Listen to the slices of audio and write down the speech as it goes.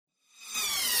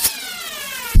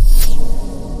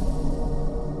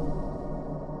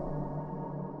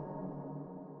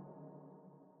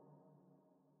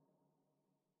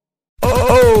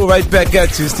right back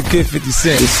at you. It's the Kid 50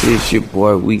 Cent. This is your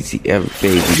boy Weezy F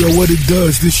Baby. Yo, what it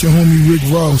does? This your homie Rick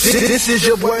Ross. This is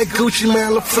your boy Gucci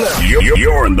Man LaFleur.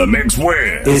 You're in the mix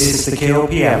with. This is the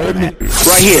KLP Aftermath.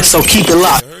 Right here, so keep it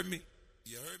locked. You heard me?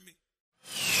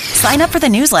 Sign up for the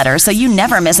newsletter so you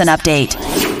never miss an update.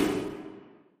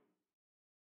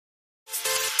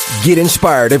 Get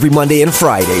inspired every Monday and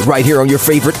Friday right here on your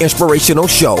favorite inspirational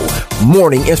show,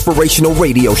 Morning Inspirational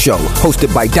Radio Show,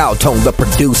 hosted by Dowtone, the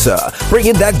producer.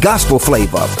 Bringing that gospel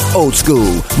flavor, old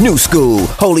school, new school,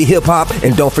 holy hip-hop,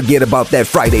 and don't forget about that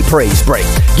Friday praise break.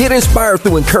 Get inspired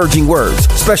through encouraging words,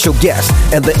 special guests,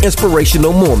 and the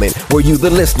inspirational moment where you,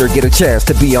 the listener, get a chance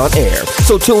to be on air.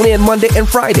 So tune in Monday and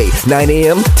Friday, 9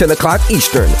 a.m., 10 o'clock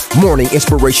Eastern, Morning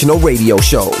Inspirational Radio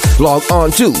Show. Log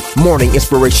on to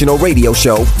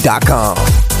morninginspirationalradioshow.com.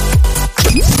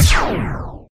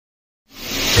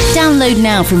 Download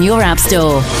now from your app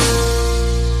store.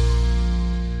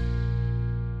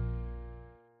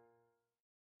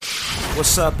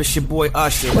 What's up? It's your boy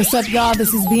Usher. What's up, y'all?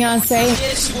 This is Beyonce.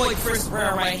 It's your boy Chris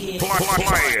Brown right here.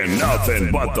 Playing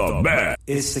nothing but the best.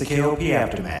 It's the KLP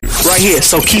Aftermath. Right here,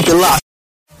 so keep it locked.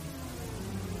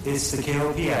 It's the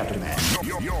KLP Aftermath.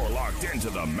 You're locked into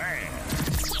the man.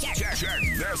 Check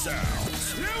this out.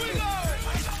 Here we go.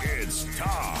 It's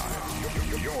time.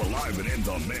 You're live and in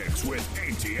the mix with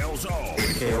ATL Zone.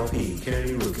 KLP,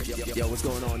 Carrie Lucas. Yo, what's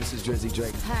going on? This is Drizzy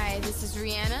Drake. Hi, this is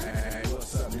Rihanna. Hey,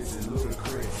 what's up? This is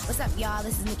Ludacris. What's up, y'all?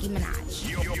 This is Nicki Minaj.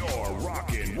 You're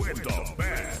rocking with the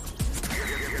best.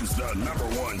 It's the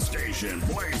 #1 station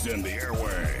blazing the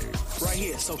airway. Right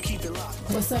here, so keep it locked.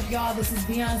 What's up, y'all? This is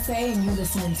Beyonce, and you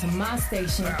listening to my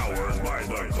station. Powered by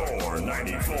the Core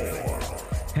 94.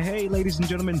 Hey, ladies and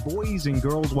gentlemen, boys and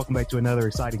girls, welcome back to another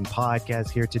exciting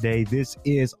podcast here today. This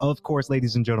is, of course,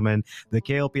 ladies and gentlemen, the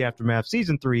KLP Aftermath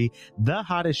Season 3, the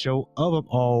hottest show of them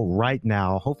all right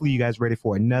now. Hopefully you guys ready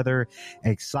for another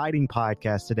exciting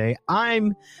podcast today.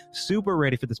 I'm super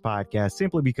ready for this podcast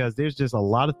simply because there's just a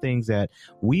lot of things that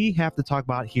we have to talk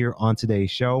about here on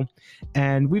today's show.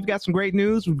 And we've got some great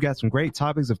news. We've got some great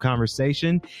topics of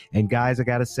conversation. And guys, I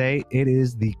got to say, it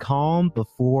is the calm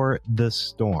before the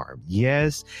storm.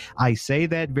 Yes, I say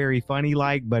that very funny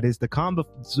like, but it's the calm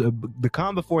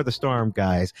before the storm,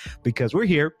 guys, because we're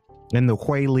here in the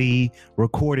Whaley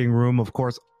recording room, of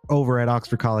course, over at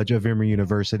Oxford College of Emory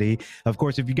University. Of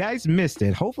course, if you guys missed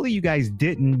it, hopefully you guys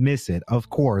didn't miss it, of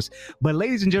course. But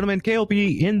ladies and gentlemen,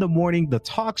 KLP in the Morning, the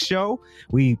talk show.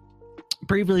 We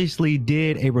previously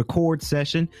did a record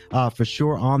session for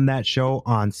sure on that show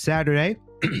on Saturday.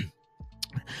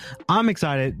 I'm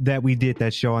excited that we did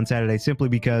that show on Saturday simply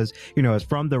because, you know, it's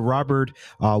from the Robert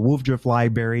Woodruff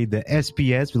Library, the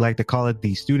SPS. We like to call it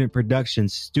the Student Production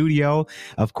Studio.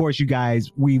 Of course, you guys,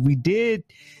 we did,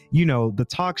 you know, the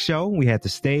talk show. We had the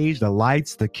stage, the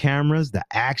lights, the cameras, the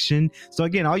action. So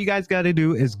again, all you guys got to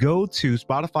do is go to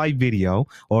Spotify Video,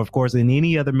 or of course in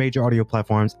any other major audio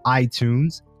platforms,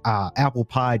 iTunes, Apple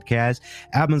Podcasts,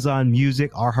 Amazon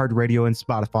Music, iHeartRadio, and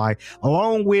Spotify,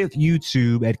 along with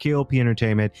YouTube at KLP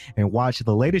Entertainment, and watch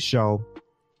the latest show.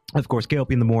 Of course,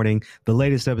 KLP in the Morning, the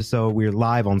latest episode. We're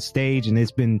live on stage, and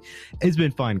it's been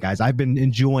fun, guys. I've been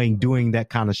enjoying doing that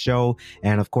kind of show,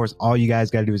 and of course, all you guys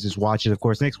got to do is just watch it. Of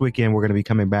course, next weekend we're going to be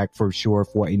coming back for sure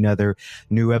for another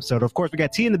new episode. Of course, we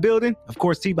got T in the building. Of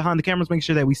course, T behind the cameras, making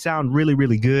sure that we sound really,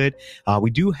 really good. We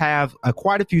do have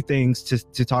quite a few things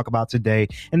to talk about today,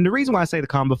 and the reason why I say the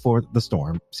calm before the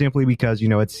storm, simply because, you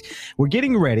know, we're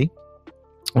getting ready.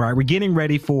 All right, we're getting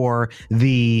ready for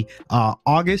the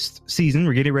August season.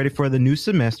 We're getting ready for the new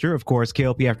semester. Of course,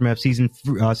 KLP Aftermath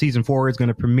season 4 is going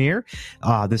to premiere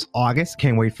this August.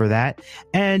 Can't wait for that.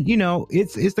 And, you know,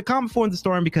 it's the calm before the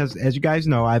storm because, as you guys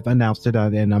know, I've announced it,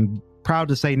 and I'm proud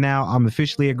to say now I'm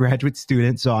officially a graduate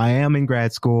student. So I am in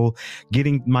grad school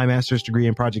getting my master's degree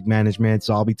in project management.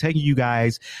 So I'll be taking you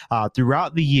guys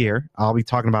throughout the year. I'll be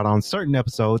talking about on certain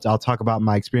episodes. I'll talk about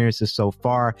my experiences so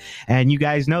far. And you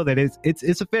guys know that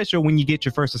it's official when you get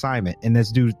your first assignment, and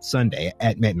that's due Sunday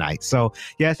at midnight. So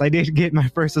yes, I did get my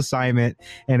first assignment,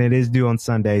 and it is due on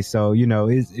Sunday. So, you know,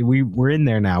 we're in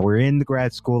there now. We're in the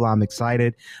grad school. I'm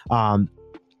excited.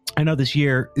 I know this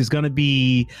year is going to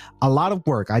be a lot of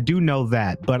work. I do know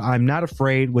that, but I'm not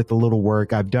afraid with the little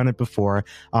work. I've done it before.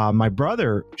 My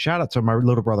brother, shout out to my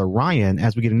little brother, Ryan,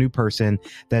 as we get a new person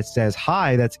that says,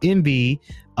 hi, that's MV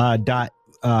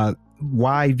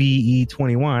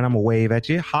YVE21. I'm gonna wave at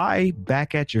you. Hi,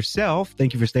 back at yourself.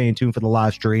 Thank you for staying tuned for the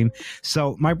live stream.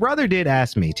 So my brother did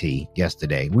ask me, T,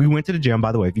 yesterday. We went to the gym,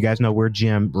 by the way. If you guys know, we're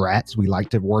gym rats. We like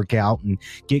to work out and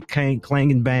get clang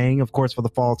and bang, of course, for the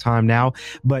fall time now.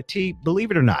 But T,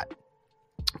 believe it or not,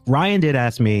 Ryan did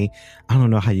ask me, I don't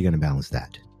know how you're gonna balance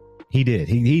that. He did.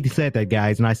 He said that,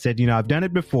 guys. And I said, I've done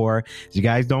it before. As you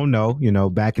guys don't know,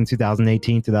 back in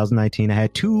 2018, 2019, I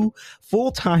had 2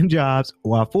 full-time jobs,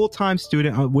 a full-time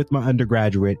student with my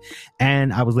undergraduate,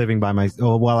 and I was living by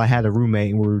I had a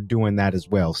roommate and we were doing that as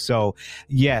well. So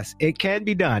yes, it can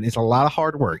be done. It's a lot of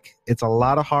hard work. It's a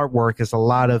lot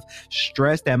of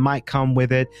stress that might come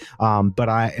with it. But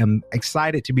I am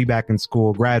excited to be back in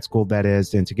school, grad school, that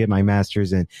is, and to get my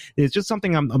master's. And it's just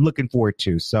something I'm looking forward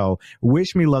to. So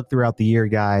wish me luck throughout the year,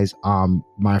 guys.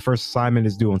 My first assignment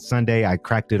is due on Sunday. I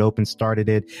cracked it open, started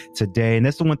it today. And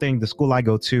that's the one thing, the school I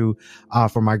go to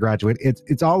for my graduate,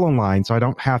 it's all online. So I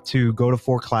don't have to go to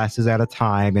 4 classes at a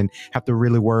time and have to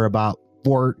really worry about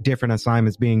 4 different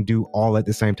assignments being due all at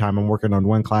the same time. I'm working on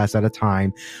 1 class at a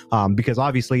time because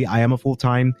obviously I am a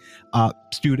full-time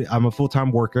student. I'm a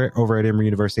full-time worker over at Emory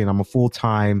University, and I'm a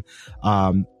full-time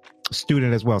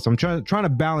student as well. So I'm trying to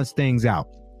balance things out.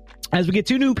 As we get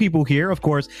 2 new people here, of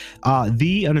course,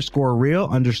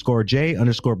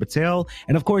 the_real_J_Patel.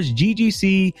 And of course,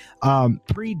 GGC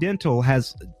Pre-Dental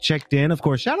has checked in. Of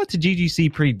course, shout out to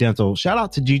GGC Pre-Dental. Shout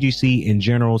out to GGC in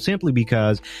general, simply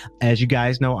because, as you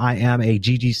guys know, I am a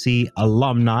GGC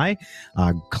alumni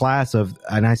class of,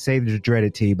 and I say the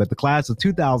dreaded T, but the class of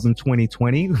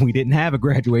 2020. We didn't have a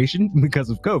graduation because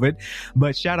of COVID,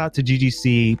 but shout out to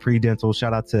GGC Pre-Dental.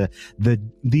 Shout out to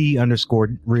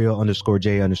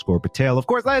the_real_J_Patel. Of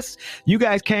course, you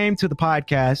guys came to the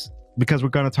podcast because we're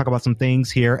going to talk about some things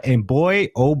here. And boy,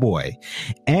 oh boy,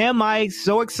 am I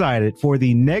so excited for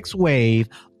the next wave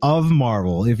of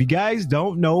Marvel. If you guys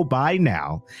don't know by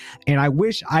now, and I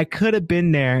wish I could have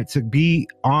been there to be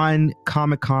on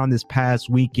Comic-Con this past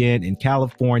weekend in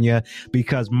California,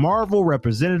 because Marvel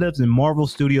representatives and Marvel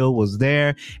Studio was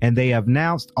there, and they have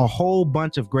announced a whole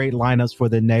bunch of great lineups for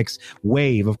the next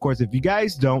wave. Of course, if you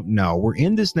guys don't know, we're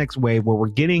in this next wave where we're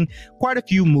getting quite a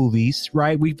few movies,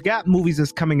 right? We've got movies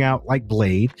that's coming out like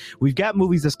Blade. We've got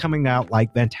movies that's coming out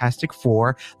like Fantastic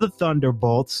Four, The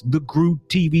Thunderbolts, the Groot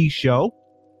TV show.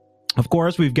 Of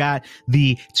course, we've got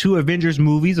the 2 Avengers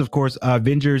movies, of course,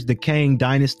 Avengers The Kang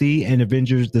Dynasty and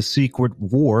Avengers The Secret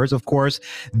Wars. Of course,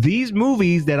 these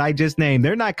movies that I just named,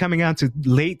 they're not coming out to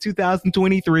late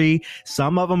 2023.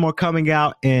 Some of them are coming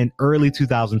out in early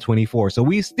 2024. So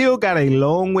we still got a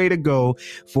long way to go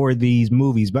for these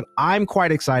movies. But I'm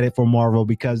quite excited for Marvel,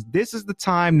 because this is the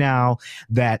time now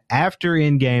that after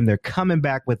Endgame, they're coming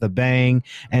back with a bang.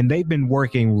 And they've been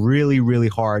working really, really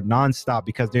hard nonstop,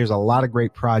 because there's a lot of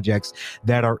great projects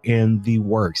that are in the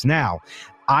works. Now,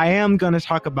 I am going to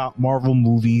talk about Marvel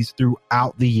movies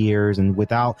throughout the years, and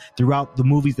throughout the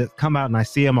movies that come out and I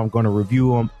see them, I'm going to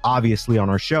review them, obviously, on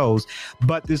our shows.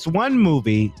 But this one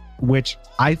movie, which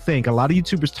I think a lot of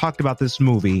YouTubers talked about this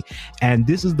movie, and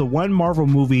this is the one Marvel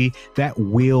movie that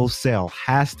will sell,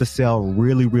 has to sell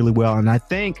really, really well. And I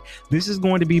think this is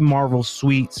going to be Marvel's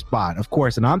sweet spot, of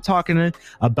course. And I'm talking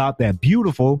about that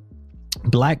beautiful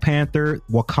Black Panther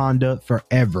Wakanda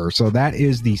Forever. So that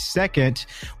is the second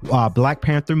Black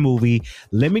Panther movie.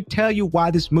 Let me tell you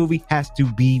why this movie has to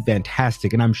be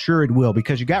fantastic, and I'm sure it will,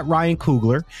 because you got Ryan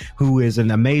Coogler, who is an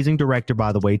amazing director,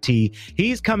 by the way, T.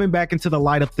 He's coming back into the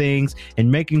light of things and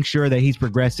making sure that he's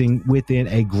progressing within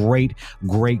a great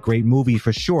movie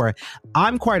for sure.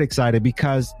 I'm quite excited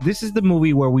because this is the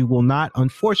movie where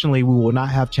unfortunately, we will not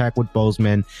have Chadwick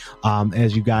Boseman,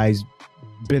 as you guys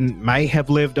might have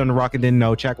lived on the rock and didn't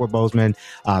know. Chadwick Boseman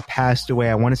passed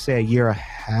away, I want to say, a year and a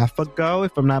half ago,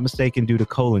 if I'm not mistaken, due to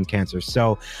colon cancer.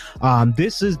 So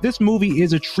this movie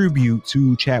is a tribute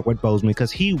to Chadwick Boseman,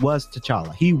 because he was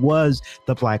T'Challa. He was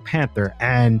the Black Panther,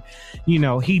 and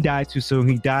he died too soon.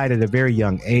 He died at a very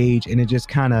young age, and it just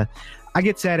kind of, I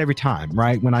get sad every time,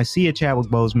 right, when I see a Chadwick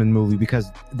Boseman movie,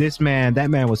 because that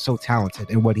man was so talented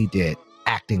in what he did,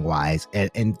 acting wise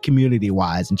and community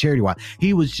wise and charity wise.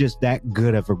 He was just that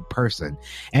good of a person,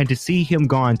 and to see him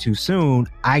gone too soon,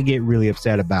 I get really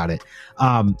upset about it.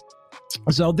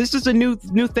 So this is a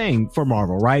new thing for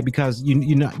Marvel, right? Because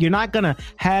you're not gonna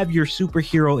have your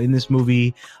superhero in this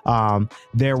movie. I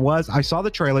saw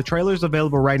the trailer. Trailer's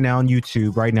available right now on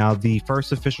YouTube right now, the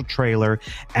first official trailer,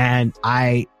 and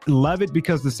I love it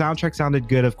because the soundtrack sounded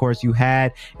good. Of course, you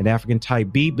had an African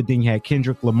type beat, but then you had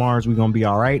Kendrick Lamar's "We Gonna Be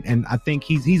All Right," and I think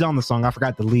he's on the song. I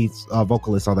forgot the lead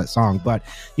vocalist on that song, but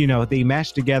they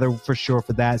mashed together for sure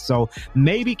for that. So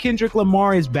maybe Kendrick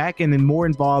Lamar is back and more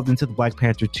involved into the Black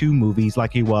Panther 2 movies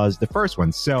like he was the first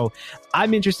one. So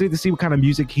I'm interested to see what kind of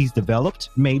music he's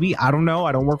developed. Maybe, I don't know.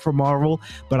 I don't work for Marvel,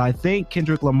 but I think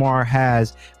Kendrick Lamar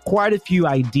has quite a few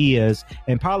ideas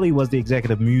and probably was the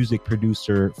executive music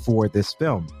producer for this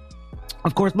film.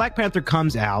 Of course, Black Panther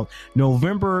comes out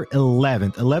November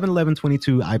 11th,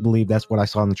 11/11/22. I believe that's what I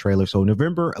saw in the trailer. So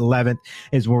November 11th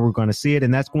is where we're going to see it.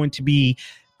 And that's going to be,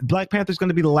 Black Panther is going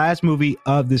to be the last movie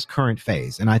of this current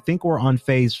phase. And I think we're on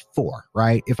phase 4,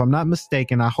 right? If I'm not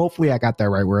mistaken, hopefully I got that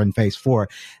right. We're in phase 4.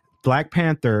 Black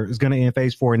Panther is going to end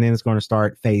phase 4, and then it's going to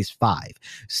start phase 5.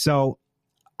 So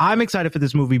I'm excited for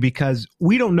this movie because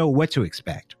we don't know what to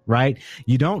expect, right?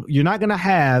 You're not going to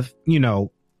have,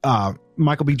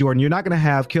 Michael B. Jordan. You're not going to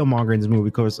have Killmonger in this movie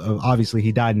because obviously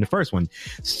he died in the first one.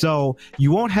 So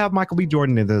you won't have Michael B.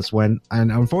 Jordan in this one.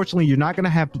 And unfortunately, you're not going to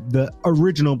have the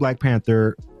original Black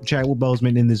Panther, Chadwick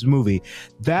Boseman, in this movie.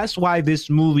 That's why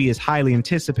this movie is highly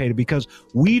anticipated, because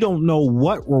we don't know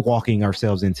what we're walking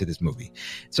ourselves into this movie.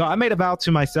 So I made a vow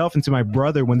to myself and to my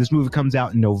brother when this movie comes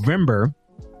out in November.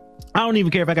 I don't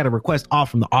even care if I got a request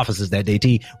off from the offices that day,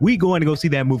 T. We going to go see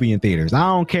that movie in theaters. I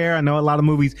don't care. I know a lot of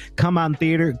movies come on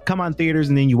theaters,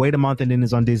 and then you wait a month and then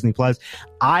it's on Disney Plus.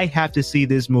 I have to see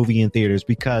this movie in theaters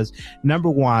because, number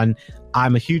one,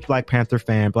 I'm a huge Black Panther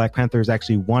fan. Black Panther is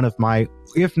actually one of my,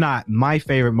 if not my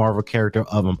favorite Marvel character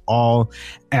of them all.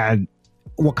 And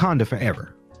Wakanda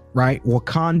forever, right?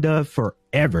 Wakanda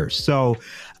forever. So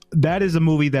that is a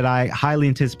movie that I highly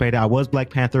anticipated. I was Black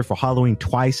Panther for Halloween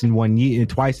twice in 1 year,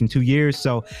 twice in 2 years.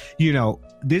 So,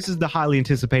 this is the highly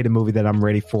anticipated movie that I'm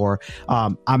ready for.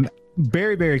 I'm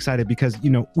very, very excited because,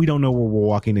 we don't know what we're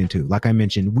walking into. Like I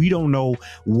mentioned, we don't know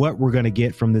what we're going to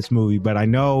get from this movie, but I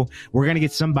know we're going to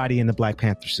get somebody in the Black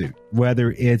Panther suit,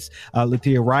 whether it's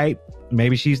Lethia Wright,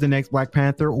 maybe she's the next Black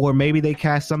Panther, or maybe they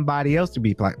cast somebody else to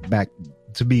be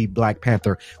Black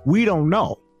Panther. We don't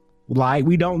know.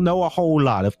 We don't know a whole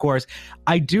lot. Of course,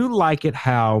 I do like it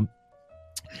how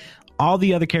all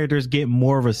the other characters get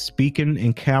more of a speaking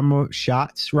in camera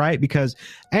shots, right? Because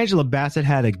Angela Bassett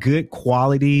had a good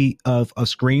quality of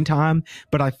screen time,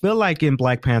 but I feel like in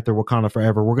Black Panther Wakanda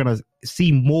Forever, we're going to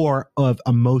see more of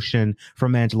emotion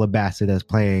from Angela Bassett as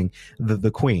playing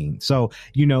the queen. So,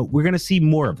 we're going to see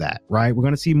more of that, right? We're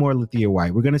going to see more Lethia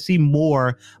White. We're going to see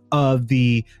more of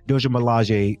the Doja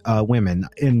Milaje women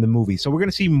in the movie. So we're going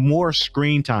to see more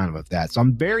screen time of that. So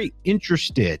I'm very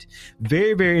interested,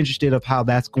 very, very interested of how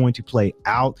that's going to play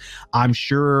out. I'm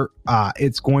sure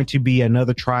it's going to be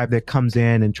another tribe that comes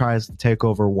in and tries to take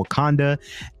over Wakanda.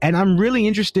 And I'm really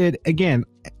interested, again,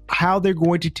 how they're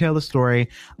going to tell the story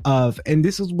of, and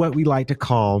this is what we like to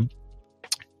call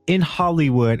in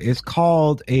Hollywood, it's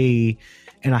called and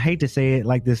I hate to say it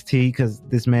like this, T, because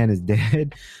this man is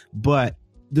dead, but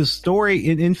the story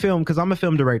in film, because I'm a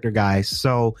film director, guys,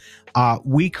 so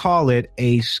we call it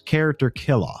a character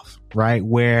kill-off, right?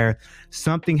 Where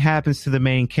something happens to the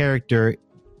main character,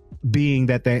 being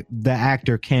that the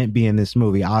actor can't be in this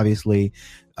movie. Obviously,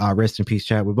 rest in peace,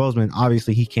 Chadwick Boseman.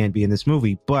 Obviously, he can't be in this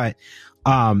movie, but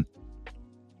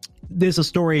there's a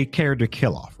story character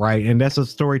kill off, right? And that's a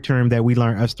story term that we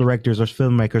learn as directors or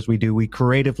filmmakers. We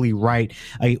creatively write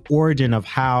a origin of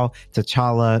how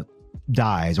T'Challa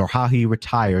dies, or how he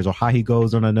retires, or how he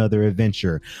goes on another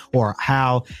adventure, or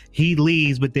how he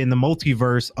leaves, but then the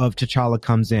multiverse of T'Challa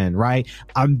comes in, right?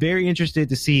 I'm very interested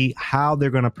to see how they're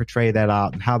going to portray that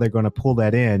out and how they're going to pull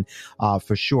that in,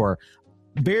 for sure.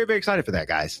 Very, very excited for that,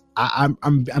 guys.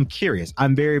 I'm curious.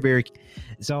 I'm very, very.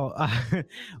 So,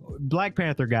 Black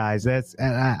Panther, guys.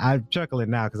 I'm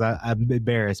chuckling now because I'm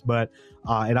embarrassed, but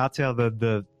and I'll tell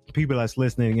the people that's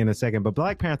listening in a second. But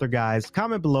Black Panther, guys,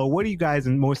 comment below. What are you guys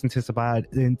most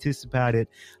anticipated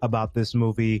about this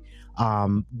movie?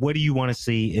 What do you want to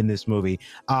see in this movie?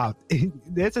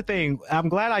 That's the thing. I'm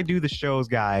glad I do the shows,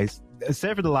 guys,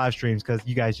 except for the live streams, because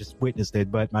you guys just witnessed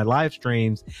it. But my live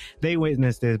streams, they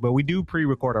witnessed it. But we do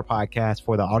pre-record our podcast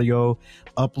for the audio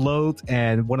uploads,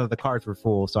 and one of the cards were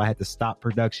full, so I had to stop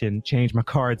production, change my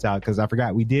cards out, because I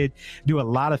forgot we did do a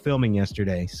lot of filming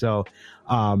yesterday. So,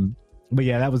 but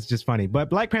yeah, that was just funny. But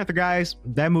Black Panther, guys,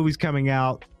 that movie's coming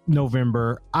out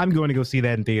November. I'm going to go see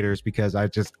that in theaters because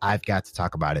I've got to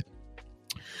talk about it.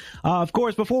 Of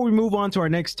course, before we move on to our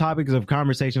next topics of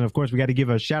conversation, of course, we got to give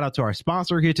a shout out to our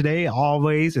sponsor here today,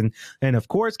 always. And of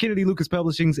course, Kennedy Lucas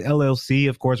Publishing's LLC.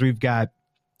 Of course, I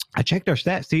checked our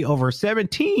stats, see, over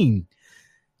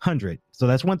 1,700. So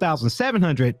that's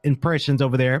 1,700 impressions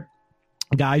over there.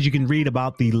 Guys, you can read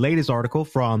about the latest article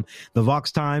from the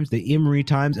Vox Times, the Emory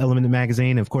Times, Element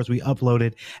Magazine. Of course, we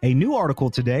uploaded a new article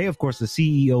today. Of course, the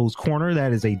CEO's Corner.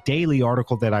 That is a daily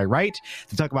article that I write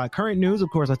to talk about current news. Of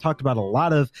course, I talked about a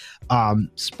lot of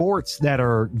sports that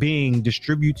are being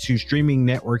distributed to streaming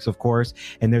networks, of course.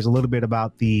 And there's a little bit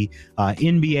about the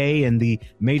NBA and the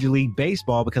Major League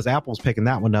Baseball, because Apple's picking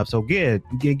that one up. So good.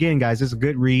 Again, guys, it's a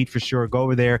good read for sure. Go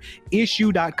over there.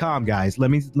 Issue.com, guys.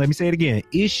 Let me say it again.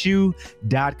 Issue.com.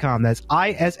 issuu.com. That's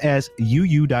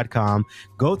ISSUU.com.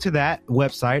 Go to that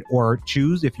website or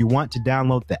choose if you want to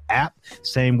download the app.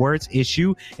 Same words,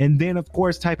 issue. And then, of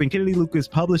course, type in Kennedy Lucas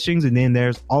Publishings, and then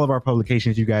there's all of our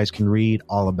publications. You guys can read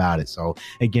all about it. So,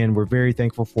 again, we're very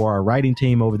thankful for our writing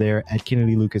team over there at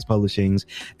Kennedy Lucas Publishings,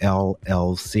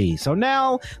 LLC. So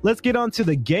now let's get on to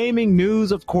the gaming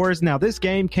news, of course. Now, this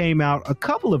game came out a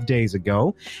couple of days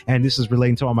ago, and this is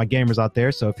relating to all my gamers out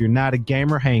there. So if you're not a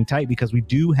gamer, hang tight, because we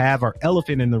do have our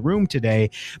elephant in the room today.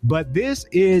 But this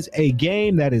is a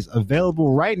game that is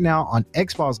available right now on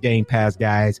Xbox Game Pass,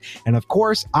 guys. And of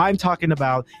course, I'm talking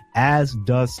about As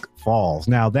Dusk Falls.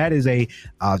 Now, that is a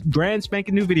brand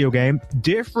spanking new video game.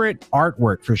 Different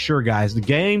artwork for sure, guys. The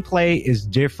gameplay is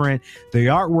different. The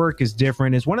artwork is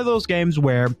different. It's one of those games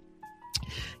where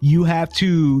you have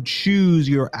to choose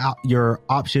your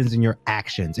options and your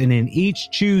actions, and in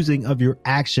each choosing of your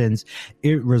actions,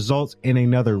 it results in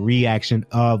another reaction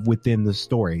of within the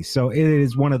story. So it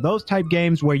is one of those type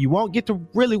games where you won't get to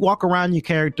really walk around your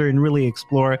character and really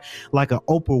explore like an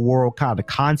open world kind of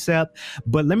concept.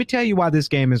 But let me tell you why this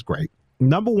game is great.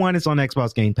 Number one, it's on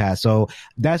Xbox Game Pass. So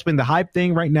that's been the hype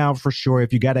thing right now for sure.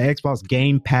 If you got an Xbox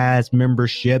Game Pass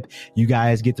membership, you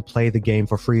guys get to play the game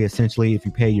for free, essentially, if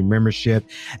you pay your membership.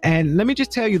 And let me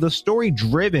just tell you, the story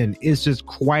driven is just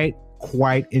quite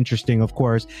interesting. Of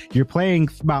course, you're playing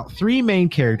about three main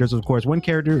characters. Of course, one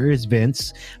character is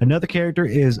Vince, another character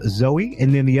is Zoe,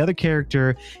 and then the other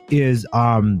character is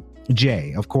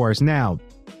Jay, of course. Now,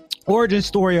 origin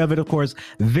story of it, of course,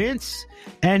 Vince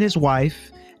and his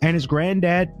wife and his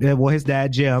granddad, his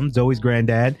dad, Jim, Zoe's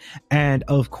granddad, and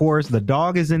of course, the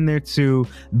dog is in there too.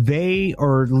 They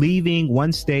are leaving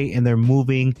one state and they're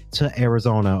moving to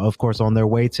Arizona. Of course, on their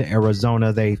way to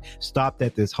Arizona, they stopped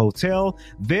at this hotel.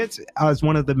 Vince is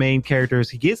one of the main characters.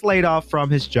 He gets laid off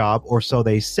from his job, or so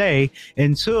they say,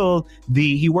 until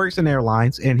he works in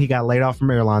airlines, and he got laid off from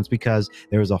airlines because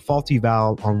there was a faulty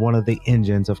valve on one of the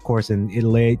engines, of course, and it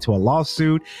led to a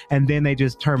lawsuit, and then they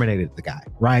just terminated the guy,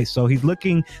 right? So he's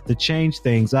looking to change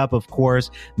things up, of course.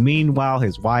 Meanwhile,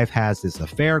 his wife has this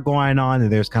affair going on,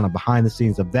 and there's kind of behind the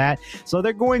scenes of that. So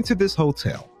they're going to this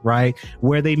hotel, right,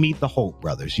 where they meet the Holt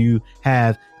brothers. You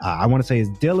have, I want to say it's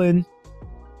Dylan,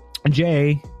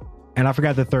 Jay, and I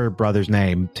forgot the third brother's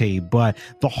name, but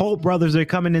the Holt brothers are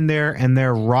coming in there and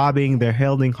they're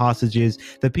holding hostages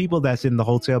the people that's in the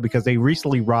hotel because they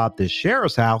recently robbed the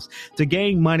sheriff's house to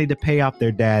gain money to pay off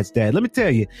their dad's dad. Let me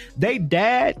tell you,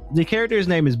 the character's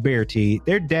name is Bear T.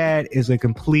 Their dad is a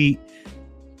complete,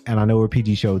 and I know we're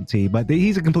PG show T, but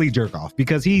he's a complete jerk off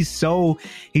because he's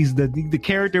the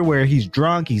character where he's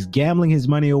drunk, he's gambling his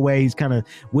money away, he's kind of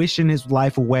wishing his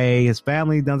life away. His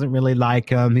family doesn't really like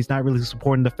him. He's not really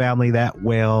supporting the family that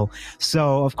well.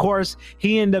 So of course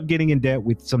he ended up getting in debt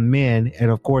with some men,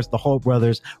 and of course the Holt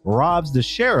brothers robs the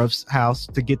sheriff's house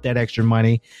to get that extra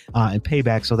money and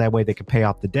payback, so that way they can pay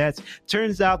off the debts.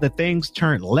 Turns out that things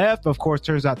turned left. Of course,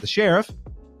 turns out the sheriff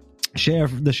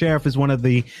is one of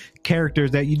the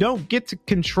characters that you don't get to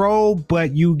control,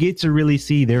 but you get to really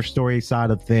see their story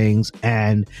side of things.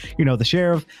 And the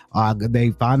sheriff,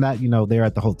 they find out they're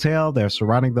at the hotel, they're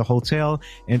surrounding the hotel,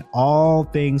 and all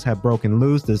things have broken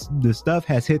loose. This stuff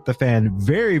has hit the fan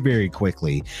very, very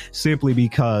quickly, simply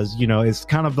because it's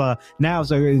kind of now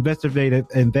it's an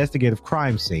investigative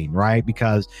crime scene, right?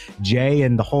 Because Jay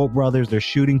and the Holt brothers, they're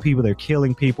shooting people, they're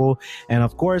killing people, and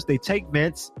of course they take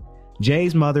Vince.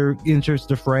 Jay's mother enters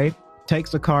the fray,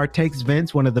 takes the car, takes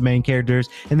Vince, one of the main characters,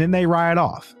 and then they ride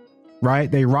off,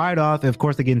 right? They ride off. Of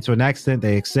course, they get into an accident.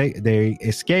 They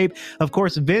escape. Of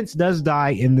course, Vince does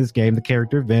die in this game. The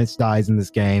character Vince dies in this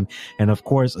game. And of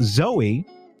course, Zoe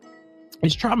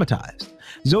is traumatized.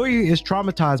 Zoe is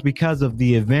traumatized because of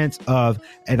the events of,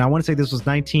 and I want to say this was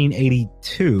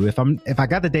 1982. If I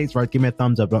got the dates right, give me a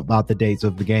thumbs up about the dates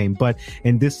of the game. But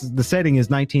the setting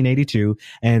is 1982,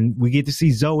 and we get to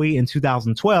see Zoe in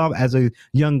 2012 as a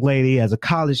young lady, as a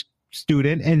college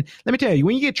student. And let me tell you,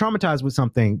 when you get traumatized with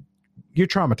something, you're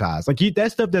traumatized.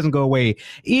 That stuff doesn't go away.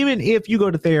 Even if you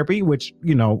go to therapy, which,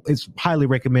 it's highly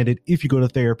recommended if you go to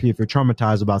therapy if you're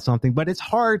traumatized about something, but it's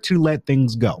hard to let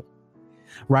things go.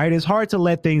 Right? It's hard to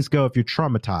let things go if you're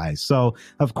traumatized. So,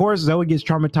 of course, Zoe gets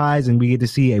traumatized, and we get to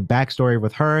see a backstory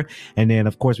with her. And then,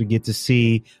 of course, we get to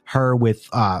see her with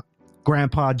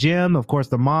Grandpa Jim. Of course,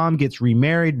 the mom gets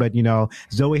remarried, but,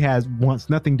 Zoe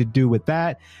wants nothing to do with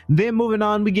that. And then moving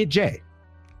on, we get Jay.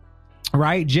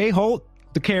 Right? Jay Holt,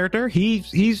 the character,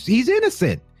 he's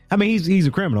innocent. I mean, he's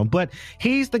a criminal, but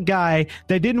he's the guy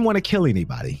that didn't want to kill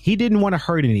anybody. He didn't want to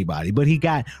hurt anybody, but he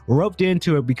got roped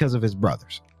into it because of his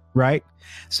brothers. right?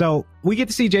 So we get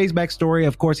to see Jay's backstory.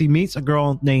 Of course, he meets a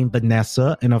girl named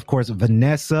Vanessa, and of course,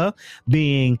 Vanessa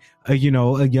being a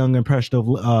young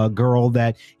impressionable girl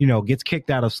that gets kicked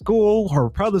out of school, her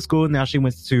public school. Now she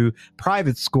went to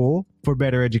private school for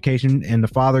better education, and the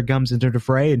father comes into the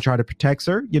fray and try to protect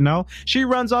her. She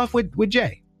runs off with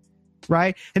Jay,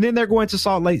 right? And then they're going to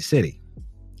Salt Lake City.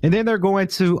 And then they're going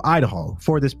to Idaho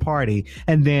for this party.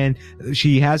 And then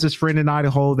she has this friend in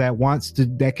Idaho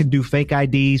that can do fake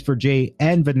IDs for Jay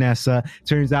and Vanessa.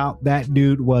 Turns out that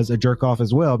dude was a jerk off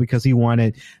as well, because he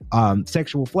wanted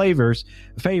sexual favors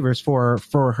for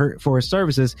his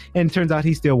services. And it turns out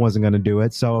he still wasn't going to do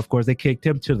it. So of course they kicked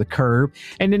him to the curb.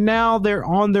 And then now they're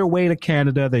on their way to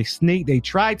Canada. They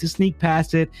tried to sneak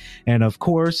past it. And of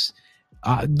course,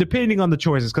 depending on the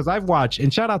choices, because I've watched,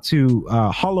 and shout out to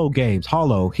Hollow Games.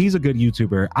 Hollow, he's a good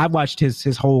YouTuber. I've watched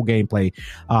his whole gameplay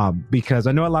because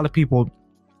I know a lot of people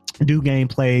do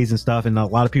gameplays and stuff, and a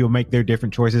lot of people make their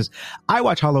different choices. I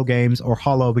watch Hollow Games, or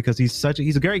Hollow, because he's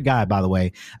a great guy, by the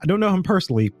way. I don't know him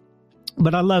personally,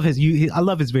 but I love his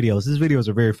videos. His videos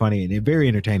are very funny and very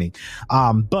entertaining.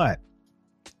 But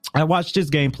I watched his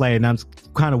gameplay, and I'm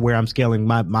kind of where I'm scaling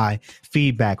my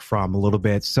feedback from a little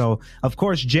bit. So, of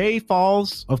course, Jay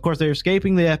falls. Of course, they're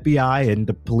escaping the FBI and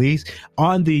the police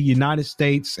on the United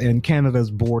States and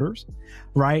Canada's borders,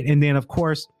 right? And then, of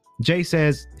course, Jay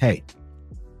says, hey,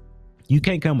 you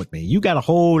can't come with me. You got a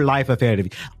whole life ahead of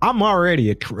you. I'm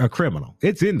already a criminal.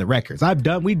 It's in the records.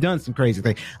 We've done some crazy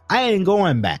things. I ain't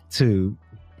going back to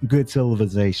good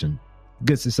civilization,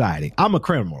 good society. I'm a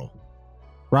criminal,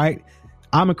 right?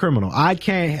 I'm a criminal. I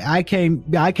can't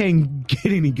get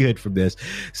any good from this.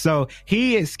 So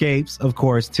he escapes, of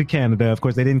course, to Canada. Of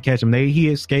course, they didn't catch him. He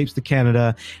escapes to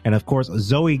Canada. And of course,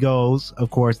 Zoe goes.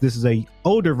 Of course, this is a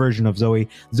older version of Zoe.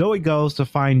 Zoe goes to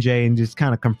find Jay and just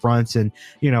kind of confronts and,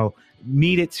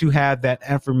 needed to have that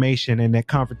affirmation and that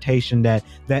confrontation, that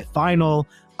final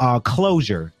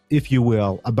closure, if you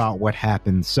will, about what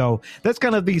happened. So that's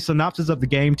kind of the synopsis of the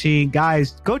game, team.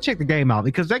 Guys, go check the game out,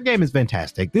 because that game is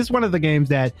fantastic. This is one of the games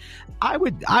that I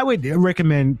would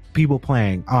recommend people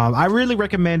playing. I really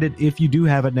recommend it if you do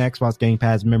have an Xbox Game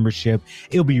Pass membership.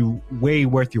 It'll be way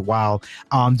worth your while.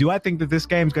 Do I think that this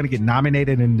game is going to get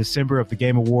nominated in December of the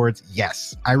Game Awards?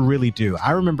 Yes, I really do.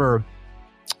 I remember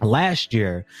last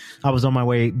year I was on my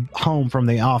way home from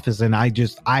the office, and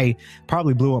I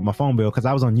probably blew up my phone bill because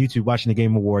I was on YouTube watching the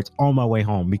Game Awards on my way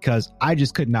home, because I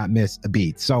just could not miss a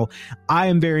beat. So I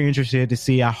am very interested to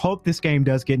see. I hope this game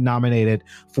does get nominated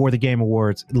for the Game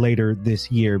Awards later this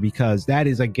year, because that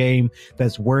is a game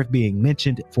that's worth being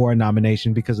mentioned for a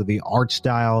nomination because of the art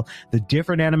style, the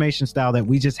different animation style that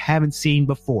we just haven't seen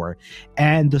before,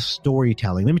 and the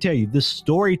storytelling. Let me tell you, the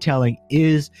storytelling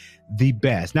is the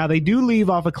best. Now, they do leave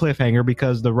off a cliffhanger,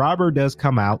 because the robber does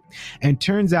come out, and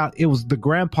turns out it was the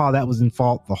grandpa that was in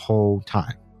fault the whole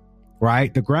time,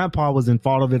 right? The grandpa was in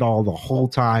fault of it all the whole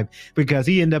time, because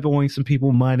he ended up owing some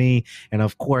people money. And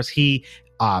of course, he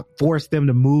forced them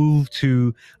to move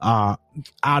to out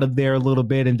of there a little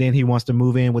bit, and then he wants to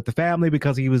move in with the family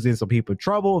because he was in some people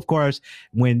trouble. Of course,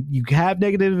 when you have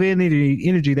negative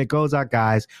energy that goes out,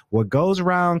 guys, what goes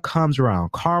around comes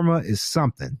around. Karma is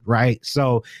something, right?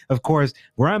 So of course,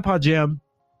 Grandpa Jim,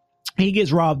 he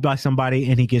gets robbed by somebody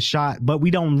and he gets shot, but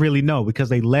we don't really know because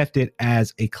they left it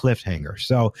as a cliffhanger.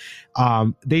 So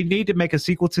they need to make a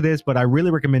sequel to this, but I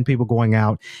really recommend people going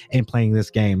out and playing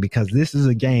this game, because this is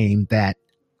a game that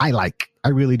I like. I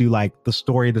really do like the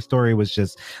story. The story was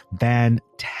just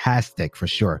fantastic for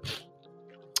sure.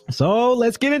 So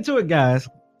let's get into it, guys.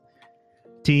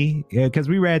 Because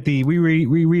we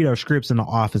read our scripts in the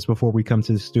office before we come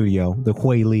to the studio, the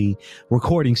Huey Lee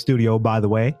recording studio, by the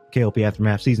way. KLP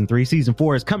Aftermath Season 3. Season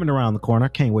 4 is coming around the corner.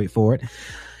 Can't wait for it.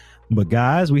 But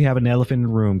guys, we have an elephant in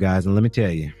the room, guys. And let me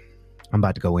tell you, I'm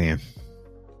about to go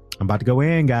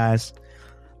in, guys.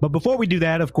 But before we do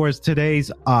that, of course,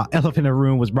 today's Elephant in the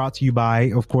Room was brought to you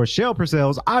by, of course, Shell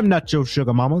Purcell's I'm Not Your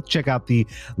Sugar Mama. Check out the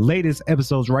latest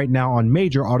episodes right now on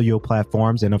major audio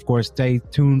platforms. And, of course, stay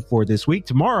tuned for this week.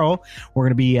 Tomorrow, we're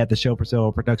going to be at the Shell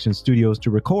Purcell Production Studios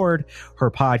to record her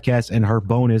podcast and her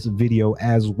bonus video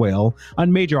as well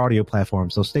on major audio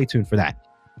platforms. So stay tuned for that.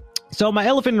 So my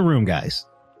elephant in the room, guys.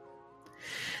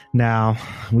 Now,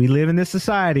 we live in this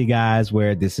society, guys,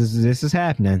 where this is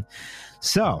happening.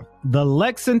 So, the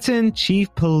Lexington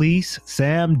Chief Police,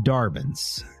 Sam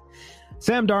Darbins,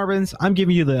 Sam Darbins, I'm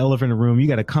giving you the elephant in the room. You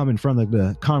got to come in front of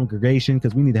the congregation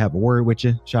because we need to have a word with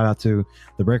you. Shout out to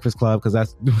the Breakfast Club because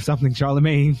that's something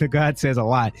Charlamagne the God says a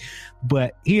lot.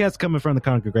 But he has to come in front of the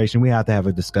congregation. We have to have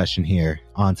a discussion here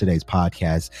on today's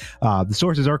podcast. The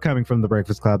sources are coming from the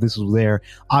Breakfast Club. This was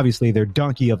obviously their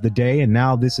donkey of the day. And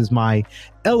now this is my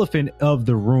elephant of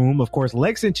the room. Of course,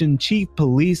 Lexington Chief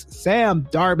Police Sam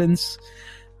Darbins,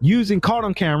 caught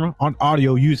on camera on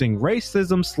audio using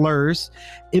racism slurs,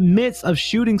 admits of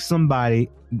shooting somebody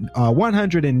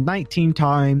 119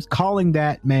 times, calling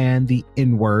that man the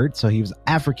N-word. So he was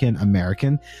African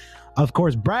American. Of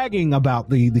course, bragging about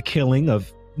the killing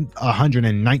of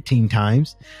 119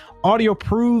 times. Audio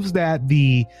proves that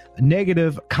the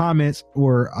negative comments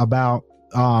were about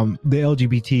the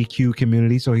LGBTQ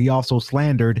community. So he also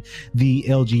slandered the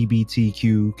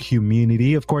LGBTQ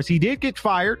community. Of course, he did get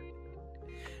fired,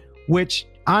 which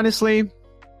honestly,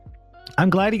 I'm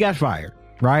glad he got fired,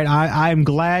 right? I'm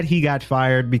glad he got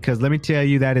fired because let me tell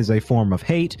you, that is a form of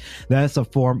hate. That's a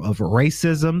form of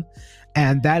racism.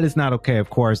 And that is not okay. Of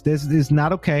course, this is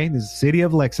not okay. This is the city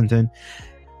of Lexington.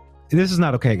 This is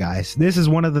not okay, guys. This is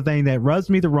one of the things that rubs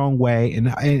me the wrong way. And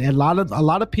a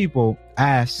lot of people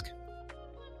ask,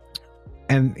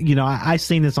 and you know, I've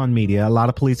seen this on media. A lot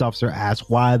of police officers ask,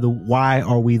 why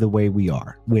are we the way we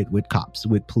are with cops,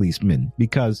 with policemen?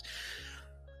 Because,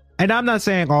 and I'm not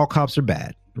saying all cops are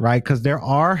bad, right? Because there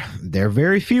are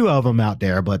very few of them out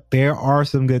there, but there are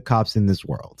some good cops in this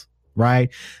world, right?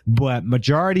 But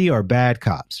majority are bad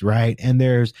cops, right? And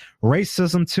there's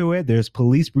racism to it. There's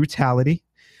police brutality.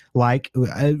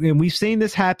 And we've seen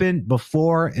this happen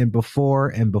before and before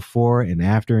and before and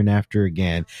after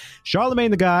again.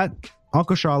 Charlamagne the God,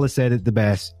 Uncle Charlotte said it the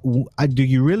best. Do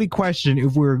you really question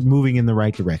if we're moving in the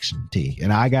right direction, T?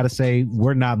 And I got to say,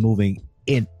 we're not moving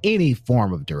in any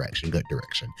form of direction, good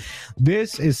direction.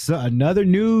 This is another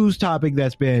news topic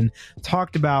that's been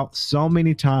talked about so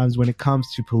many times when it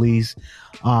comes to police.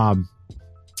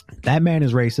 That man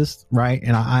is racist, right?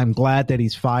 And I'm glad that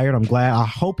he's fired. I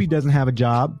hope he doesn't have a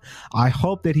job. I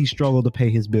hope that he struggled to pay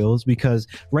his bills because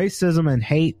racism and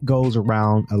hate goes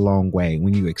around a long way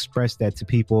when you express that to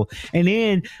people. And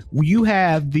then you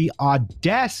have the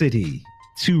audacity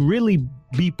to really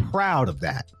be proud of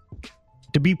that.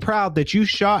 To be proud that you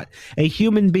shot a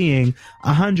human being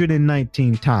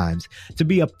 119 times. To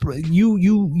be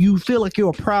you feel like you're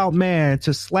a proud man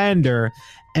to slander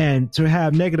and to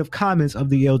have negative comments of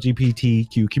the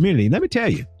LGBTQ community. Let me tell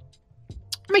you,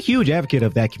 I'm a huge advocate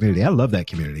of that community. I love that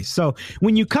community. So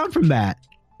when you come from that,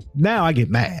 now I get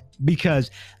mad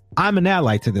because I'm an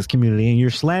ally to this community and you're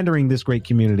slandering this great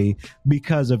community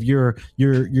because of your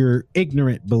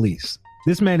ignorant beliefs.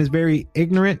 This man is very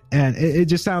ignorant and it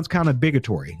just sounds kind of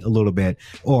bigotry a little bit,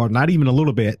 or not even a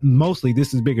little bit. Mostly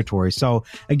this is bigotry. So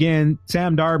again,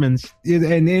 Sam Darbins,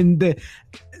 and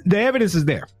the evidence is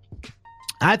there.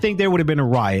 I think there would have been a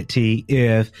riot, T,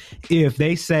 if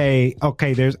they say,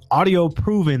 okay, there's audio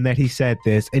proving that he said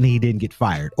this and he didn't get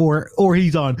fired, or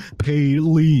he's on paid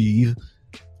leave,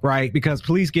 right? Because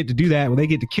police get to do that when they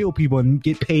get to kill people and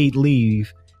get paid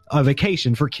leave, a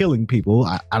vacation for killing people.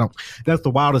 I don't, that's the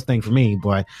wildest thing for me,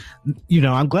 but you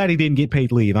know, I'm glad he didn't get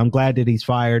paid leave. I'm glad that he's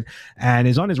fired and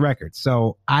is on his record.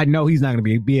 So I know he's not going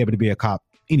to be able to be a cop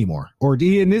anymore.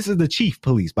 And this is the chief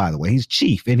police, by the way. He's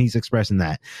chief and he's expressing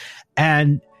that.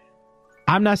 And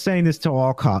I'm not saying this to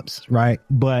all cops, right?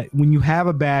 But when you have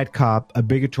a bad cop, a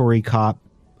bigotry cop,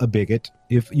 a bigot,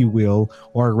 if you will,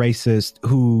 or a racist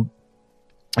who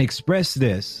express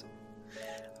this,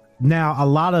 now a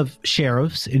lot of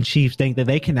sheriffs and chiefs think that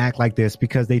they can act like this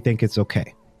because they think it's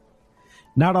okay.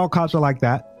 Not all cops are like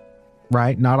that.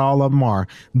 Right? Not all of them are,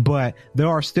 but there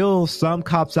are still some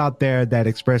cops out there that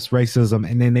express racism,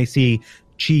 and then they see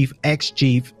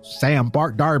ex-chief Sam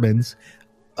Darbins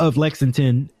of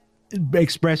Lexington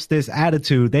express this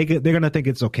attitude. They're going to think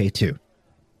it's okay too.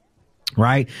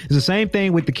 Right? It's the same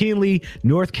thing with the Kinley,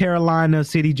 North Carolina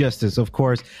City Justice, of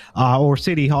course, or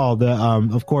City Hall.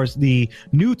 Of course, the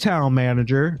Newtown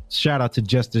manager, shout out to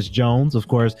Justice Jones, of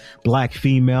course, black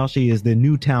female. She is the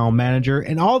Newtown manager,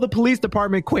 and all the police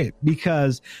department quit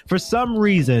because for some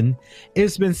reason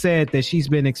it's been said that she's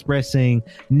been expressing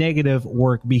negative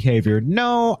work behavior.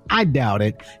 No, I doubt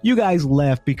it. You guys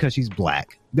left because she's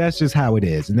black. That's just how it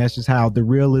is. And that's just how the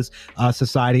realist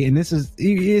society. And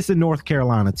it's in North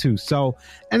Carolina too. So,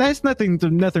 and that's nothing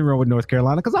wrong with North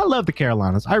Carolina because I love the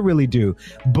Carolinas. I really do.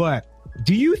 But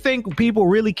do you think people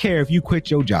really care if you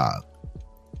quit your job?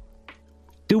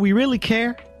 Do we really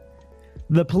care?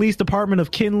 The police department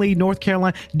of Kinley, North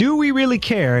Carolina. Do we really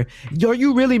care? Are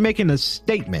you really making a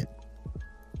statement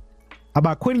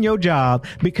about quitting your job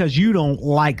because you don't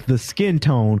like the skin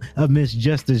tone of Miss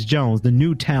Justice Jones, the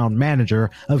new town manager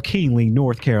of Keighley,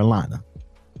 North Carolina?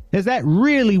 Is that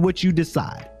really what you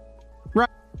decide? Right?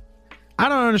 I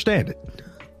don't understand it.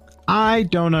 I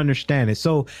don't understand it.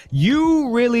 So you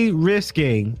really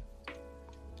risking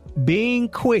being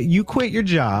quit. You quit your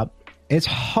job. It's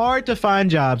hard to find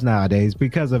jobs nowadays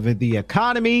because of the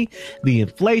economy, the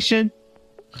inflation.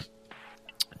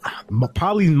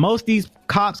 Probably most of these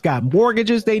cops got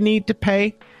mortgages they need to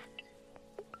pay,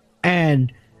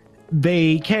 and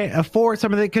they can't afford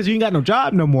some of it because you ain't got no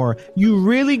job no more. You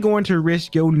really going to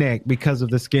risk your neck because of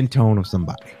the skin tone of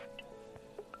somebody?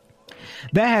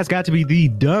 That has got to be the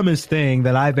dumbest thing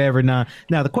that I've ever done.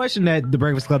 Now, the question that the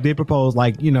Breakfast Club did propose,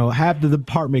 like, you know, have the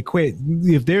department quit.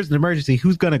 If there's an emergency,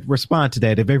 who's going to respond to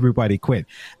that if everybody quit?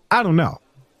 I don't know.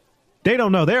 They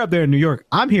don't know. They're up there in New York.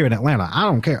 I'm here in Atlanta. I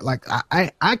don't care. Like,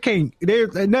 I can't,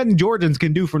 there's nothing Georgians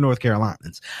can do for North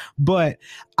Carolinians. But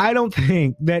I don't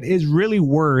think that is really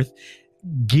worth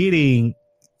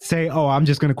say, oh, I'm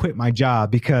just going to quit my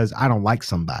job because I don't like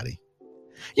somebody.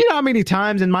 You know how many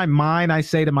times in my mind I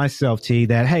say to myself, T,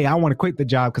 that, hey, I want to quit the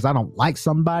job because I don't like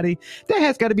somebody? That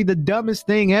has got to be the dumbest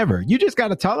thing ever. You just got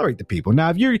to tolerate the people. Now,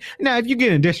 if you're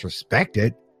getting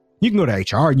disrespected, you can go to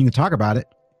HR and you can talk about it,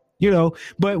 you know.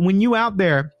 But when you out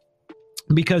there,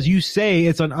 because you say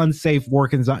it's an unsafe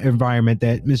work environment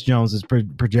that Miss Jones is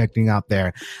projecting out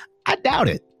there, I doubt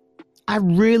it. I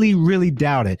really, really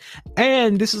doubt it.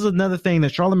 And this is another thing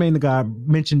that Charlamagne the God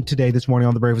mentioned today, this morning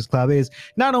on the Breakfast Club, is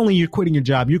not only you're quitting your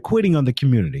job, you're quitting on the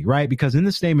community, right? Because in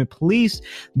the statement, police,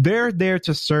 they're there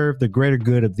to serve the greater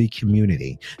good of the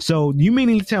community. So you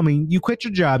meaning to tell me you quit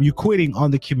your job, you're quitting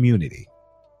on the community,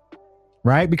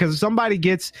 right? Because if somebody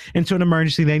gets into an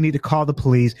emergency, they need to call the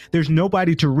police. There's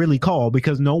nobody to really call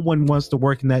because no one wants to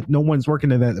work in that. No one's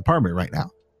working in that department right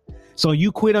now. So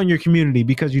you quit on your community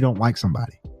because you don't like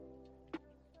somebody.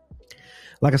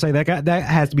 Like I say, that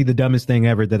has to be the dumbest thing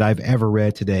ever that I've ever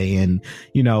read today. And,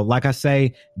 you know, like I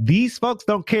say, these folks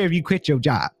don't care if you quit your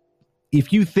job.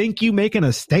 If you think you making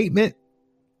a statement,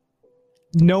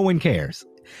 no one cares.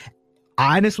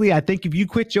 Honestly, I think if you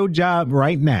quit your job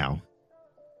right now,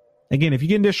 again, if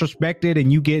you're getting disrespected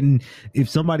and if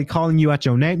somebody calling you out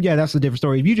your name, yeah, that's a different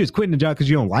story. If you just quitting the job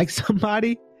because you don't like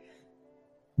somebody,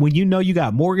 when you know you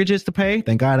got mortgages to pay,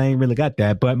 thank God I ain't really got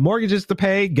that, but mortgages to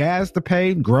pay, gas to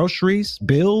pay, groceries,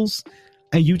 bills,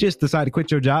 and you just decide to quit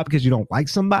your job because you don't like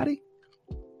somebody?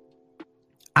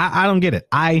 I don't get it.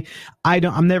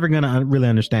 I'm never going to really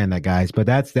understand that, guys, but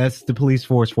that's the police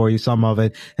force for you, some of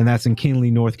it. And that's in Keighley,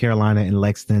 North Carolina and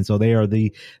Lexington. So they are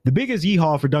the biggest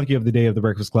yeehaw for Donkey of the Day of the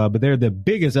Breakfast Club, but they're the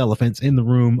biggest elephants in the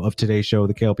room of today's show,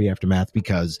 the KLP Aftermath,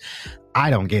 because I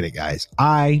don't get it, guys.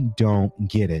 I don't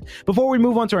get it. Before we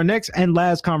move on to our next and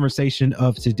last conversation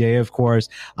of today, of course,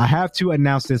 I have to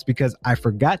announce this because I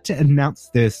forgot to announce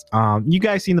this. You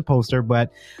guys seen the poster,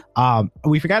 but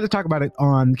we forgot to talk about it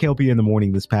on KLP in the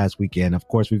Morning this past weekend. Of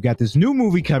course, we've got this new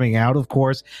movie coming out, of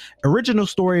course, original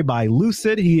story by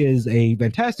Lucid. He is a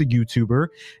fantastic YouTuber.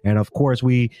 And of course,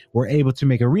 we were able to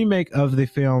make a remake of the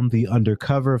film, The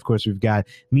Undercover. Of course, we've got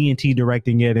me and T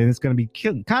directing it, and it's going to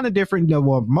be kind of different.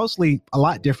 Well, mostly a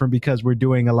lot different because we're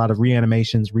doing a lot of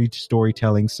reanimations,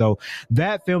 storytelling. So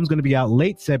that film's going to be out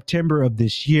late September of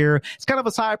this year. It's kind of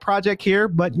a side project here,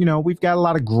 but you know, we've got a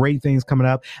lot of great things coming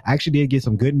up. I actually did get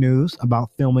some good news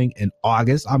about filming in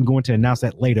August. I'm going to announce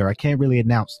that later. I can't really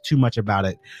announce too much about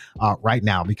it right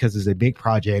now because it's a big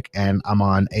project and I'm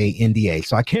on a NDA.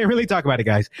 So I can't really talk about it,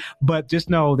 guys, but just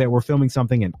know that we're filming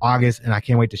something in August and I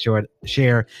can't wait to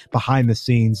share behind the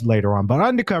scenes later on. But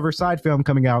Undercover, side film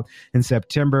coming out in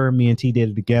September. Me and T did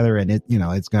it together, and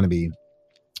it's going to be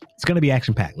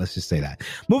action packed. Let's just say that.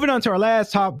 Moving on to our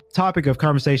last topic of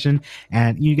conversation,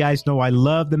 and you guys know I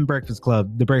love the Breakfast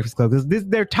Club, because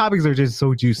their topics are just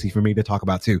so juicy for me to talk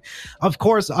about too. Of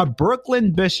course, a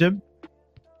Brooklyn bishop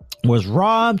was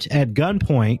robbed at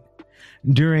gunpoint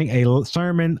during a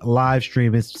sermon live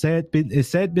stream. It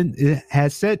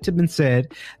has been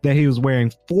said that he was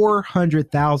wearing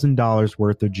 $400,000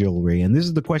 worth of jewelry. And this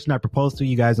is the question I proposed to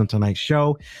you guys on tonight's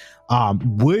show.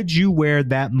 Would you wear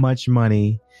that much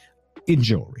money in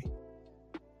jewelry?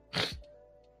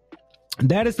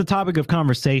 That is the topic of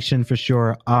conversation for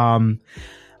sure.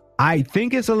 I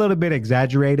think it's a little bit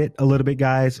exaggerated,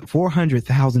 guys.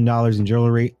 $400,000 in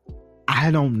jewelry.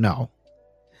 I don't know.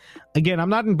 Again, I'm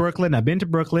not in Brooklyn. I've been to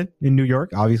Brooklyn in New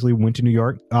York. Obviously, went to New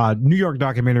York. New York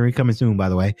documentary coming soon, by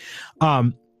the way.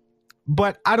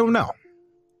 But I don't know,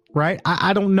 right?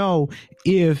 I don't know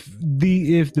if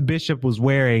the bishop was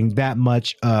wearing that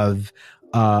much of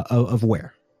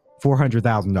wear.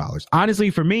 $400,000. Honestly,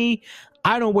 for me,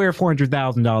 I don't wear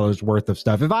 $400,000 worth of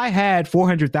stuff. If I had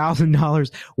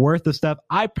 $400,000 worth of stuff,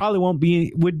 I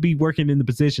probably would be working in the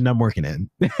position I'm working in,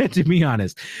 to be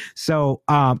honest. So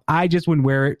I just wouldn't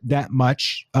wear that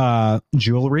much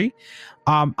jewelry.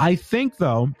 I think,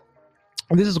 though,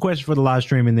 this is a question for the live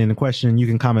stream, and then a question you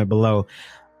can comment below.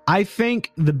 I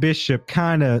think the bishop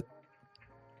kind of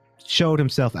showed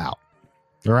himself out.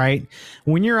 Right?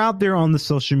 When you're out there on the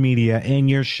social media and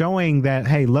you're showing that,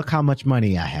 hey, look how much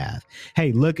money I have.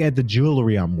 Hey, look at the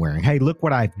jewelry I'm wearing. Hey, look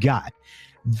what I've got.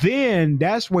 Then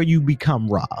that's where you become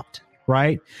robbed,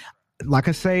 right? Like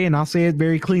I say, and I'll say it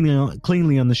very cleanly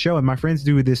on the show, and my friends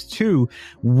do this too.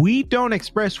 We don't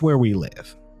express where we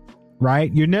live,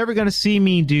 right? You're never going to see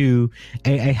me do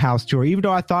a house tour. Even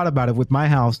though I thought about it with my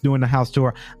house, doing the house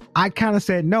tour, I kind of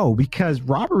said no, because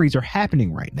robberies are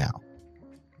happening right now.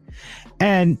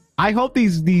 And I hope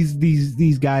these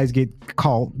guys get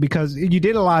caught, because you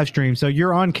did a live stream, so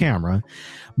you're on camera.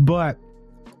 But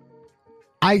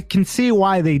I can see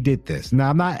why they did this. Now,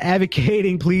 I'm not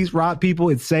advocating please rob people.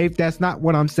 It's safe. That's not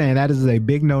what I'm saying. That is a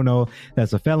big no-no.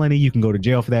 That's a felony. You can go to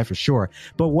jail for that for sure.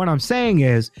 But what I'm saying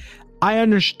is, I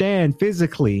understand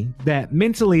physically that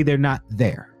mentally they're not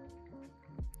there.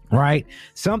 Right?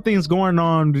 Something's going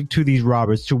on to these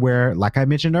robbers to where, like I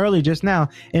mentioned earlier just now,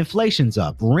 inflation's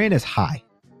up. Rent is high.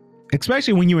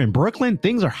 Especially when you're in Brooklyn,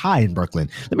 things are high in Brooklyn.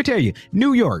 Let me tell you,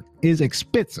 New York is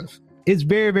expensive. It's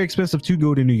very, very expensive to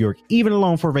go to New York, even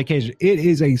alone for a vacation. It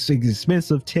is a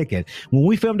expensive ticket. When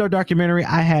we filmed our documentary,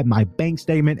 I had my bank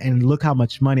statement, and look how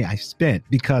much money I spent,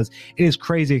 because it is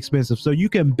crazy expensive. So you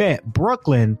can bet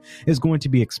Brooklyn is going to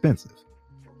be expensive.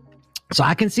 So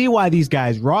I can see why these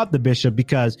guys robbed the bishop,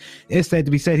 because it's said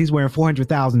to be said he's wearing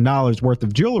 $400,000 worth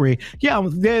of jewelry. Yeah,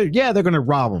 they're going to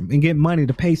rob him and get money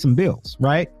to pay some bills,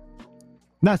 right?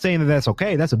 Not saying that that's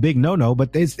okay. That's a big no-no,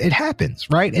 but it happens,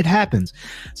 right? It happens.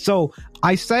 So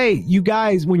I say, you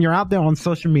guys, when you're out there on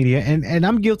social media, and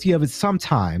I'm guilty of it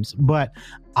sometimes, but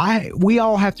we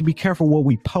all have to be careful what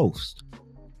we post.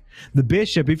 The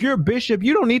bishop, if you're a bishop,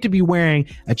 you don't need to be wearing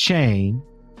a chain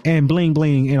and bling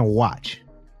bling in a watch.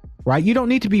 Right? You don't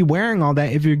need to be wearing all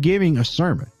that if you're giving a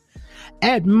sermon.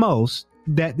 At most,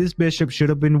 that this bishop should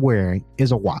have been wearing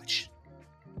is a watch.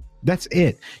 That's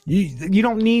it. You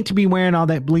don't need to be wearing all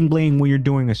that bling bling when you're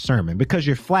doing a sermon, because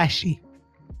you're flashy.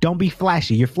 Don't be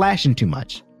flashy. You're flashing too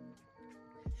much.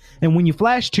 And when you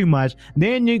flash too much,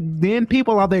 then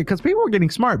people out there, because people are getting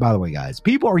smart, by the way, guys.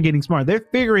 People are getting smart. They're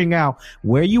figuring out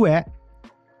where you at.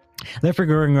 They're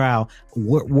figuring out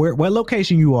what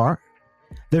location you are.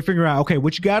 They're figuring out, okay,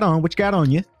 what you got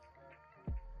on you.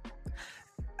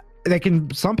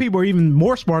 Some people are even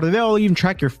more smarter. They'll even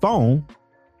track your phone,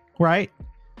 right?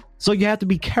 So you have to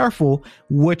be careful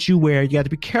what you wear. You have to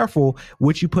be careful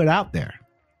what you put out there.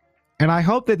 And I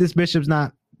hope that this bishop's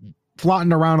not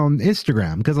flaunting around on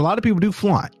Instagram, because a lot of people do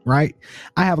flaunt, right?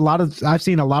 I've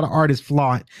seen a lot of artists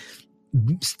flaunt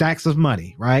stacks of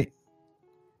money, right?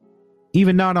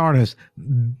 Even non-artists,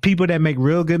 people that make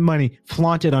real good money,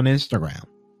 flaunt it on Instagram.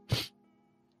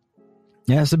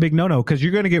 Yeah, it's a big no-no, because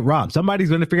you're going to get robbed. Somebody's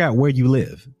going to figure out where you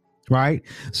live, right?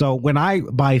 So when I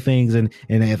buy things and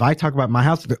if I talk about my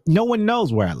house, no one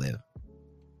knows where I live,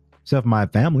 except my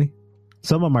family.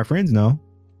 Some of my friends know.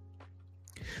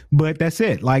 But that's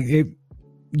it. Like,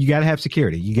 you got to have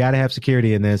security. You got to have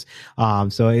security in this.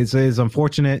 So it's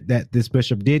unfortunate that this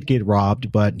bishop did get robbed,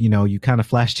 but you kind of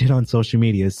flashed it on social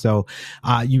media. So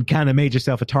you kind of made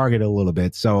yourself a target a little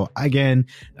bit. So again,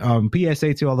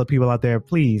 PSA to all the people out there,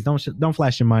 please don't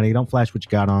flash your money. Don't flash what you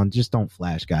got on. Just don't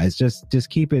flash, guys. Just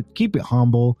keep it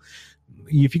humble.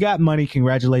 If you got money,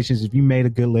 congratulations. If you made a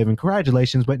good living,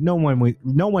 congratulations. But no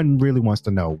one really wants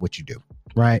to know what you do,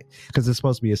 right? Because it's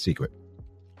supposed to be a secret.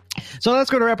 So that's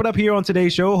going to wrap it up here on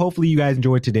today's show. Hopefully you guys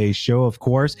enjoyed today's show. Of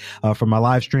course, for my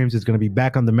live streams, it's going to be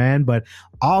back on demand, but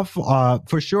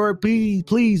for sure,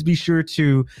 please be sure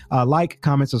to like,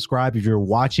 comment, subscribe if you're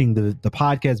watching the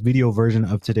podcast video version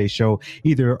of today's show,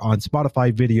 either on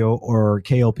Spotify video or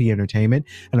KLP Entertainment.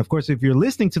 And of course, if you're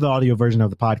listening to the audio version of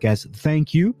the podcast,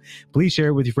 thank you. Please share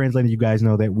it with your friends, letting you guys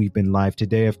know that we've been live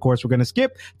today. Of course, we're going to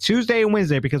skip Tuesday and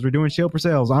Wednesday because we're doing Chill for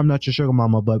Sales. I'm not your sugar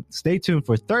mama, but stay tuned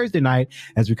for Thursday night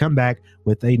as we come back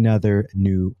with another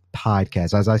new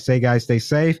podcast. As I say, guys, stay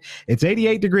safe. It's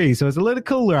 88 degrees, so it's a little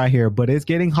cooler out here, but it's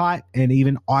getting hot, and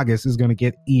even August is going to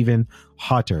get even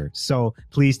hotter. So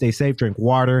please stay safe, drink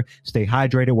water, stay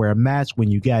hydrated, wear a mask when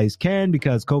you guys can,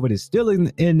 because COVID is still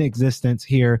in existence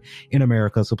here in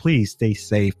America. So please stay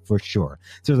safe for sure.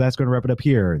 So that's going to wrap it up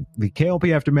here. The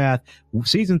KLP Aftermath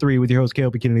Season 3 with your host,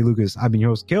 KLP Kennedy Lucas. I've been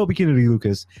your host, KLP Kennedy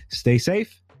Lucas. Stay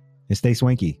safe and stay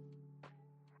swanky.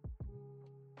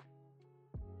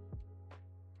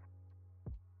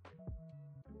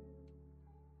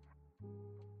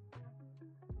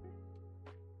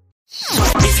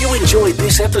 If you enjoyed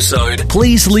this episode,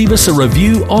 please leave us a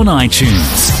review on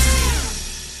iTunes.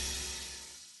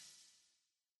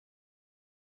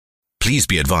 Please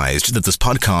be advised that this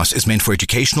podcast is meant for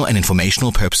educational and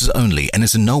informational purposes only and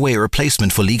is in no way a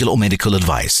replacement for legal or medical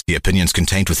advice. The opinions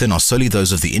contained within are solely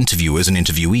those of the interviewers and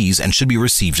interviewees and should be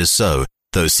received as so.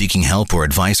 Those seeking help or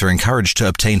advice are encouraged to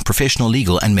obtain professional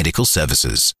legal and medical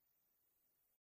services.